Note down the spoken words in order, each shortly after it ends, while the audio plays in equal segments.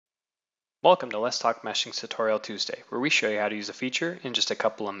Welcome to Let's Talk Meshing Tutorial Tuesday, where we show you how to use a feature in just a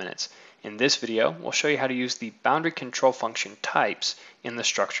couple of minutes. In this video, we'll show you how to use the boundary control function types in the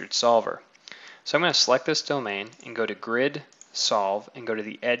structured solver. So I'm going to select this domain and go to Grid, Solve, and go to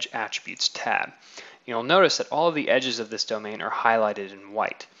the Edge Attributes tab. You'll notice that all of the edges of this domain are highlighted in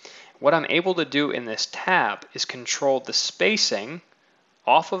white. What I'm able to do in this tab is control the spacing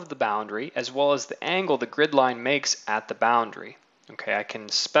off of the boundary as well as the angle the grid line makes at the boundary. Okay, I can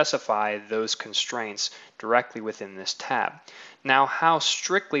specify those constraints directly within this tab. Now, how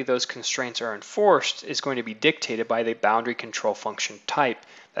strictly those constraints are enforced is going to be dictated by the boundary control function type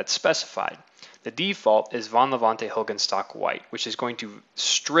that's specified. The default is von Levante-Hilgenstock white, which is going to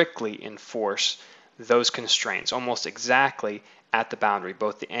strictly enforce those constraints almost exactly at the boundary,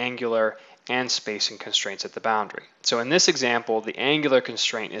 both the angular and spacing constraints at the boundary. So in this example, the angular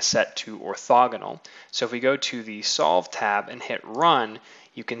constraint is set to orthogonal. So if we go to the Solve tab and hit Run,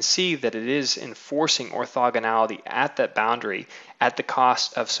 you can see that it is enforcing orthogonality at that boundary at the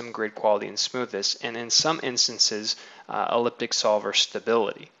cost of some grid quality and smoothness, and in some instances, elliptic solver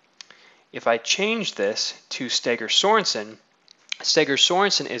stability. If I change this to Steger-Sorensen,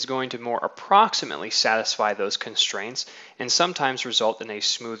 Steger-Sorensen is going to more approximately satisfy those constraints and sometimes result in a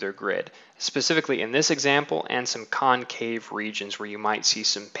smoother grid, specifically in this example and some concave regions where you might see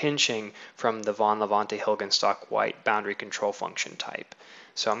some pinching from the von Levante-Hilgenstock white boundary control function type.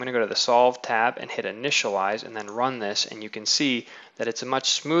 So I'm going to go to the Solve tab and hit Initialize and then run this, and you can see that it's a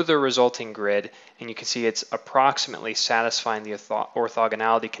much smoother resulting grid, and you can see it's approximately satisfying the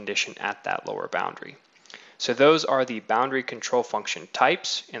orthogonality condition at that lower boundary. So those are the boundary control function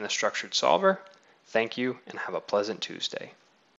types in the structured solver. Thank you and have a pleasant Tuesday.